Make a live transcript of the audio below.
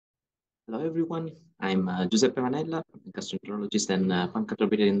Hello, everyone. I'm Giuseppe Vanella, gastroenterologist and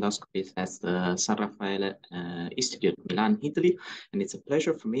pancreatic endoscopist at the San Raffaele Institute, Milan, Italy. And it's a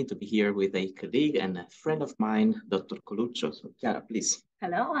pleasure for me to be here with a colleague and a friend of mine, Dr. Coluccio. So, Chiara, please.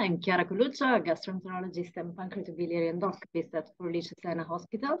 Hello, I'm Chiara Coluccio, a gastroenterologist and pancreatic-biliary endoscopist at Forlì Cesena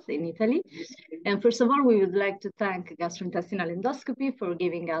Hospitals in Italy. And first of all, we would like to thank Gastrointestinal Endoscopy for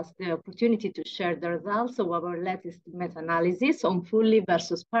giving us the opportunity to share the results of our latest meta-analysis on fully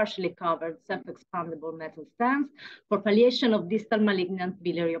versus partially covered self-expandable metal stents for palliation of distal malignant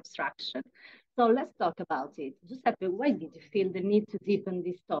biliary obstruction. So let's talk about it. Giuseppe, why did you feel the need to deepen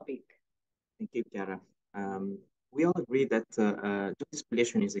this topic? Thank you, Chiara. We all agree that jaundice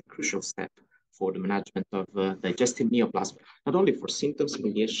palliation is a crucial step for the management of digestive neoplasm, not only for symptoms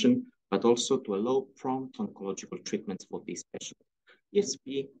palliation, but also to allow prompt oncological treatments for these patients.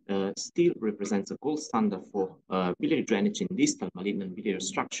 ESP still represents a gold standard for biliary drainage in distal malignant biliary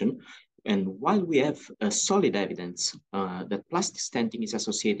obstruction. And while we have solid evidence that plastic stenting is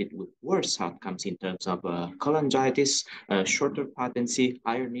associated with worse outcomes in terms of cholangitis, shorter patency,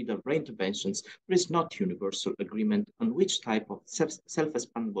 higher need of reinterventions, there is not universal agreement on which type of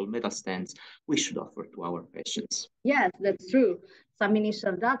self-expandable metal stents we should offer to our patients. Yes, that's true. Some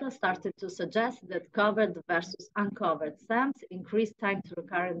initial data started to suggest that covered versus uncovered stents increased time to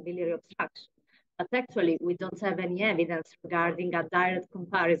recurrent biliary obstruction. But actually, we don't have any evidence regarding a direct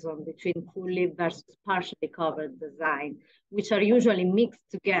comparison between fully versus partially covered design, which are usually mixed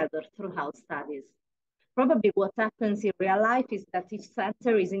together throughout studies. Probably what happens in real life is that each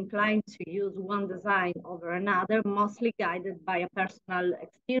center is inclined to use one design over another, mostly guided by a personal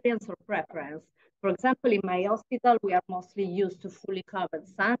experience or preference. For example, in my hospital, we are mostly used to fully covered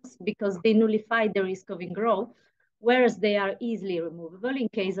stents because they nullify the risk of ingrowth, whereas they are easily removable in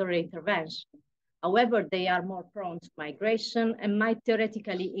case of intervention. However, they are more prone to migration and might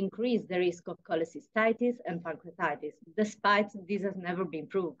theoretically increase the risk of cholecystitis and pancreatitis, despite this has never been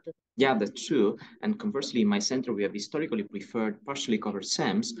proved. Yeah, that's true. And conversely, in my center, we have historically preferred partially covered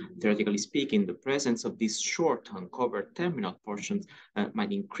SAMs. Theoretically speaking, the presence of these short uncovered terminal portions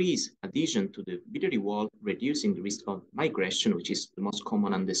might increase adhesion to the biliary wall, reducing the risk of migration, which is the most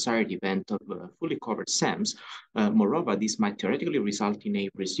common undesired event of fully covered SAMs. Moreover, this might theoretically result in a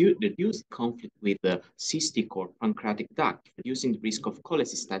reduced conflict with the cystic or pancreatic duct, reducing the risk of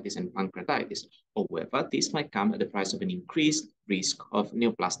cholecystitis and pancreatitis. However, this might come at the price of an increased risk of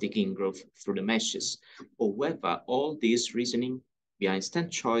neoplastic ingrowth through the meshes. However, all this reasoning behind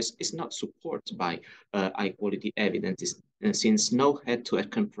stent choice is not supported by high-quality evidence, since no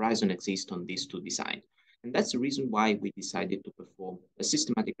head-to-head comparison exists on these two designs. And that's the reason why we decided to perform a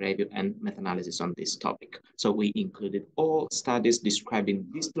systematic review and meta-analysis on this topic. So we included all studies describing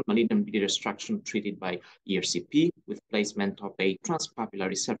distal malignant biliary obstruction treated by ERCP with placement of a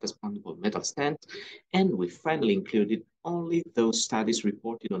transpapillary self-expandable metal stent, and we finally included only those studies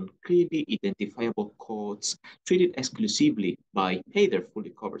reported on clearly identifiable cohorts treated exclusively by either fully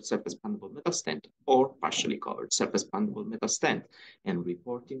covered self-expandable metal stent or partially covered self-expandable metal stent, and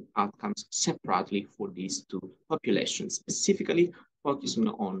reporting outcomes separately for these two populations, specifically focusing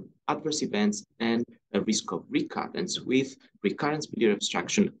on adverse events and a risk of recurrence with recurrence biliary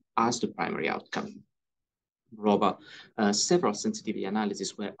obstruction as the primary outcome. Moreover, several sensitivity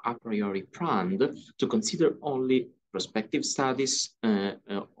analyses were a priori planned to consider only prospective studies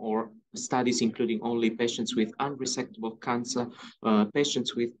or studies including only patients with unresectable cancer,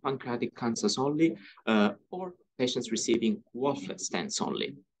 patients with pancreatic cancers only, or patients receiving Wolflet stents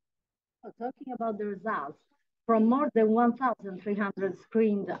only. Talking about the results, from more than 1,300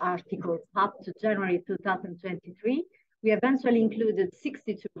 screened articles up to January 2023, we eventually included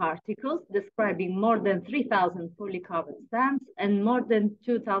 62 articles describing more than 3,000 fully covered stents and more than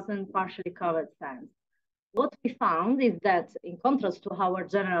 2,000 partially covered stents. What we found is that, in contrast to our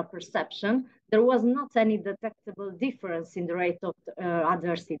general perception, there was not any detectable difference in the rate of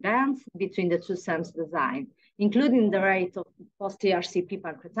adverse events between the two SAMs design, including the rate of post-ERCP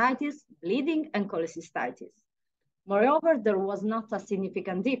pancreatitis, bleeding, and cholecystitis. Moreover, there was not a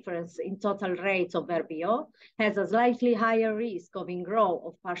significant difference in total rate of RBO, as a slightly higher risk of ingrowth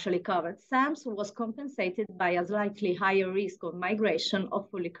of partially covered SAMs was compensated by a slightly higher risk of migration of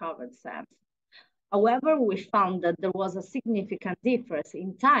fully covered SAMs. However, we found that there was a significant difference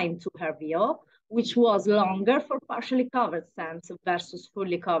in time to RBO, which was longer for partially covered stents versus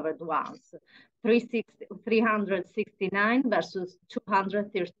fully covered ones, 369 versus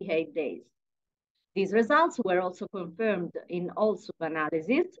 238 days. These results were also confirmed in all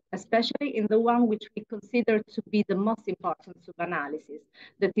sub-analyses, especially in the one which we consider to be the most important sub-analysis,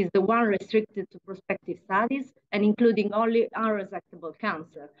 that is the one restricted to prospective studies and including only unresectable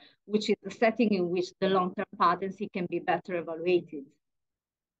cancer, which is the setting in which the long-term patency can be better evaluated.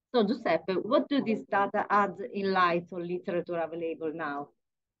 So Giuseppe, what do these data add in light of literature available now?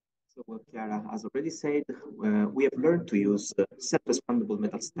 So, well, Chiara has already said, we have learned to use self-expandable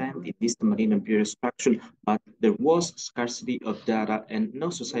metal stent in distal malignant biliary obstruction, but there was scarcity of data and no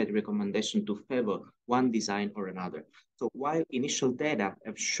society recommendation to favor one design or another. So while initial data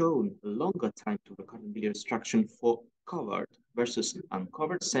have shown a longer time to recurrent biliary obstruction for covered versus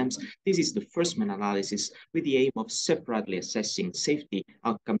uncovered SEMS, this is the first meta-analysis with the aim of separately assessing safety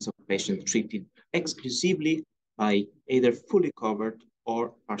outcomes of patients treated exclusively by either fully covered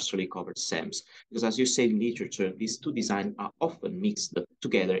or partially covered SEMS. Because as you say in literature, these two designs are often mixed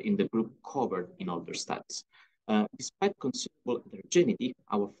together in the group covered in older studies. Despite considerable heterogeneity,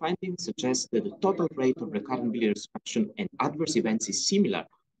 our findings suggest that the total rate of recurrent biliary obstruction and adverse events is similar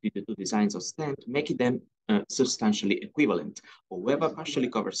to the two designs of stent, making them substantially equivalent. However, partially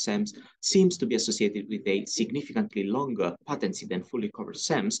covered SEMS seems to be associated with a significantly longer patency than fully covered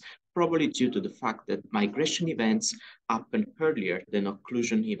SEMS, probably due to the fact that migration events happen earlier than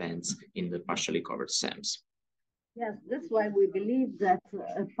occlusion events in the partially covered SEMS. Yes, that's why we believe that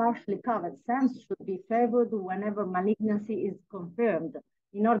a partially covered SEMS should be favored whenever malignancy is confirmed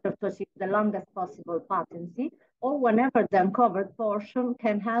in order to achieve the longest possible patency, or whenever the uncovered portion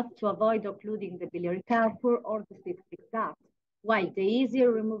can help to avoid occluding the biliary carpure or the cystic duct, while the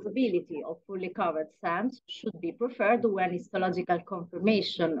easier removability of fully covered SEMS should be preferred when histological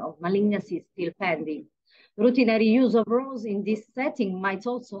confirmation of malignancy is still pending. Routinary use of ROSE in this setting might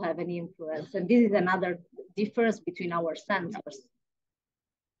also have an influence, and this is another difference between our sensors.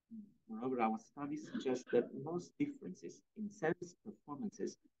 Moreover, our studies suggest that most differences in SEMS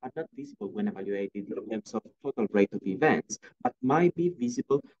performances are not visible when evaluated in terms of total rate of events, but might be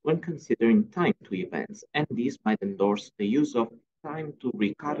visible when considering time to events, and this might endorse the use of time to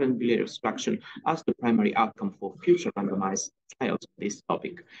recurrent biliary obstruction as the primary outcome for future randomized trials on this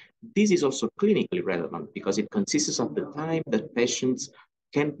topic. This is also clinically relevant because it consists of the time that patients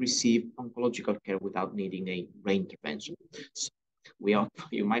can receive oncological care without needing a reintervention. So we hope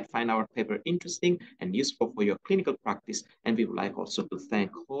you might find our paper interesting and useful for your clinical practice, and we would like also to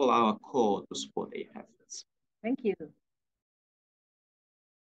thank all our co-authors for their efforts. Thank you.